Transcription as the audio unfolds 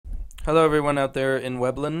Hello, everyone out there in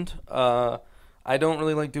Webland. I don't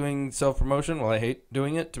really like doing self promotion. Well, I hate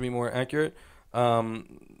doing it, to be more accurate.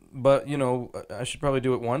 But, I should probably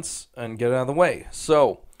do it once and get it out of the way.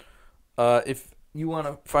 So, if you want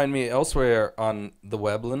to find me elsewhere on the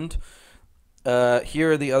Webland,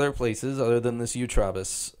 here are the other places other than this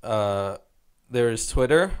Utrobus. There's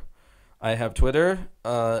Twitter. I have Twitter.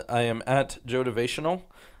 I am at Jotivational.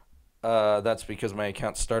 That's because my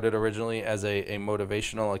account started originally as a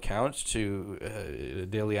motivational account to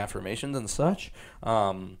daily affirmations and such.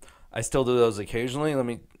 I still do those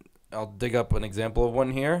occasionally. I'll dig up an example of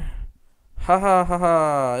one here. Ha ha ha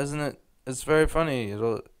ha! Isn't it? It's very funny.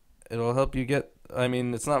 It'll help you get. I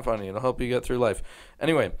mean, it's not funny. It'll help you get through life.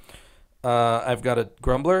 Anyway, I've got a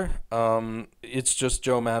Grumbler. It's just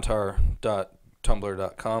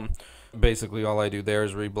joematar.tumblr.com. Basically, all I do there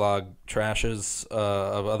is reblog trashes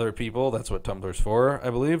of other people. That's what Tumblr's for, I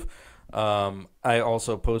believe. I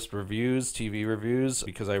also post reviews, TV reviews,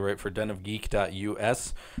 because I write for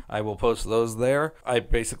denofgeek.us. I will post those there. I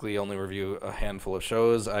basically only review a handful of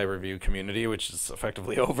shows. I review Community, which is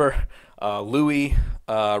effectively over, Louie,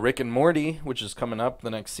 Rick and Morty, which is coming up the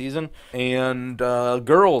next season, and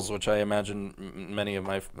Girls, which I imagine many of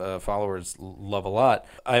my followers love a lot.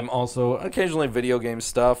 I'm also occasionally video game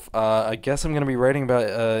stuff. I guess I'm going to be writing about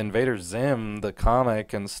Invader Zim, the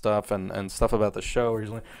comic, and stuff, and stuff about the show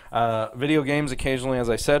recently. Video games occasionally, as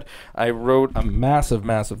I said. I wrote a massive,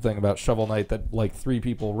 massive thing about Shovel Knight that like 3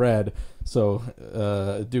 people read.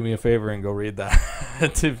 So do me a favor and go read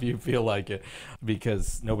that if you feel like it,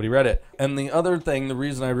 because nobody read it. And the other thing, the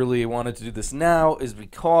reason I really wanted to do this now is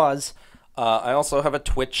because I also have a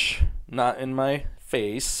Twitch, not in my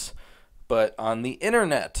face, but on the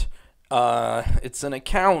internet. It's an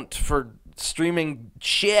account for streaming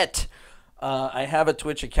shit. I have a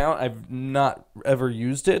Twitch account. I've not ever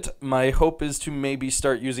used it. My hope is to maybe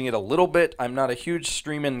start using it a little bit. I'm not a huge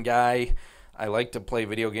streaming guy. I like to play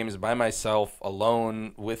video games by myself,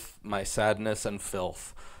 alone, with my sadness and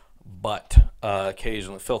filth. But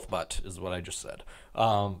occasionally, filth butt is what I just said.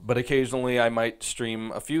 But occasionally I might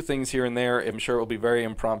stream a few things here and there. I'm sure it will be very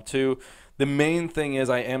impromptu. The main thing is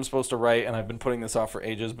I am supposed to write, and I've been putting this off for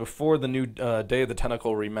ages. Before the new Day of the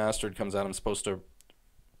Tentacle Remastered comes out, I'm supposed to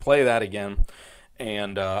play that again,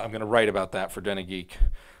 and I'm going to write about that for Den of Geek.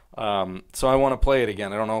 So I want to play it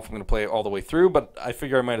again. I don't know if I'm going to play it all the way through, but I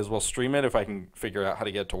figure I might as well stream it if I can figure out how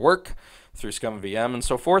to get it to work through ScumVM and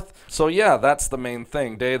so forth. So yeah, that's the main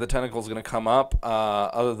thing. Day of the Tentacle is going to come up.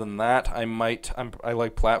 Other than that, I like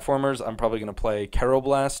platformers. I'm probably going to play Carol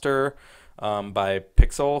Blaster by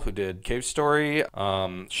Pixel, who did Cave Story.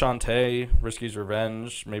 Shantae, Risky's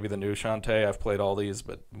Revenge, maybe the new Shantae. I've played all these,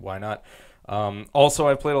 but why not? Also,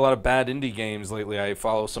 I've played a lot of bad indie games lately. I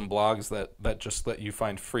follow some blogs that just let you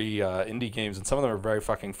find free indie games, and some of them are very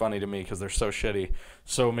fucking funny to me because they're so shitty.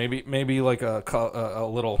 So maybe like a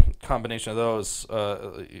little combination of those,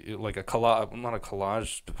 like a collage, not a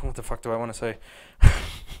collage. What the fuck do I want to say?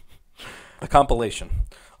 A compilation,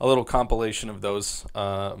 a little compilation of those,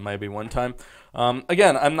 maybe one time.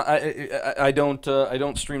 Again, I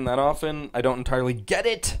don't stream that often. I don't entirely get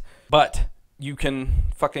it, but you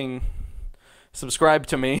can fucking subscribe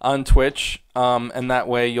to me on Twitch, and that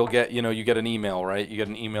way you'll get, you get an email, right? You get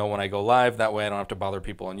an email when I go live. That way I don't have to bother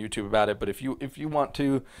people on YouTube about it. But if you want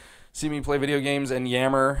to see me play video games and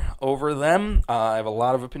yammer over them, I have a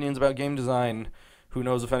lot of opinions about game design. Who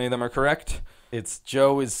knows if any of them are correct? It's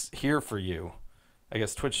Joe is here for you. I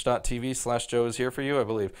guess twitch.tv/Joe is here for you, I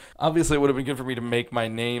believe. Obviously, it would have been good for me to make my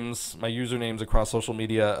usernames across social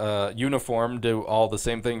media uniform, do all the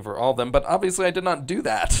same thing for all of them, but obviously I did not do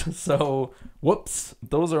that. So, whoops.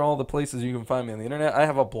 Those are all the places you can find me on the internet. I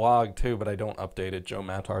have a blog too, but I don't update it,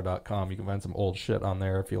 joematar.com. You can find some old shit on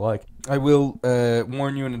there if you like. I will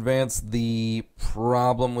warn you in advance, the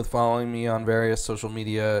problem with following me on various social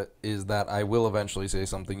media is that I will eventually say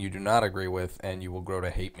something you do not agree with, and you will grow to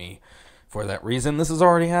hate me. For that reason, this has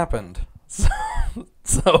already happened.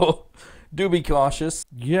 So do be cautious.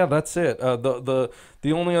 Yeah, that's it. The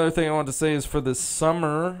only other thing I want to say is for this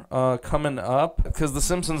summer coming up, because The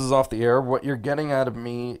Simpsons is off the air, what you're getting out of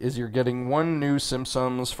me is you're getting one new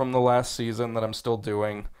Simpsons from the last season that I'm still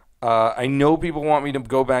doing. I know people want me to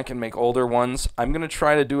go back and make older ones. I'm going to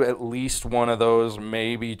try to do at least one of those,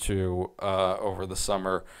 maybe two, over the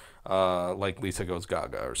summer, like Lisa Goes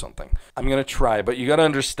Gaga or something. I'm going to try, but you got to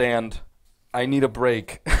understand, I need a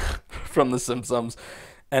break from The Simpsons,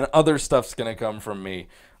 and other stuff's going to come from me,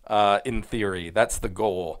 in theory. That's the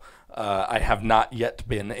goal. I have not yet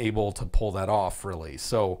been able to pull that off, really.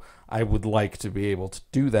 So I would like to be able to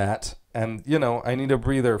do that And, you know, I need a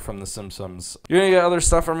breather from The Simpsons. You're going to get other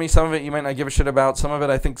stuff from me. Some of it you might not give a shit about. Some of it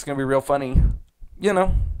I think is going to be real funny. You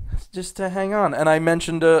know, just to hang on. And I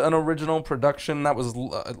mentioned an original production that was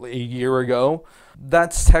a year ago.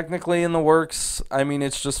 That's technically in the works. I mean,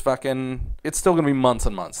 it's just fucking... It's still going to be months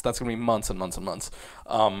and months. That's going to be months and months and months.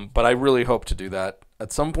 But I really hope to do that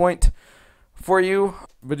at some point for you.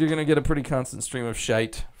 But you're going to get a pretty constant stream of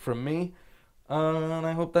shite from me. And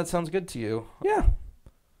I hope that sounds good to you. Yeah.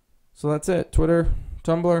 So that's it. Twitter,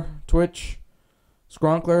 Tumblr, Twitch,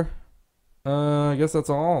 Skronkler. I guess that's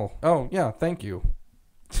all. Oh, yeah. Thank you.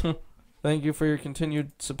 Thank you for your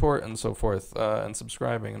continued support and so forth, and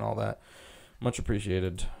subscribing and all that. Much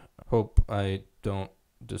appreciated. Hope I don't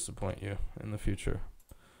disappoint you in the future.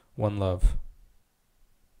 One love.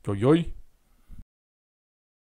 Yo, yo.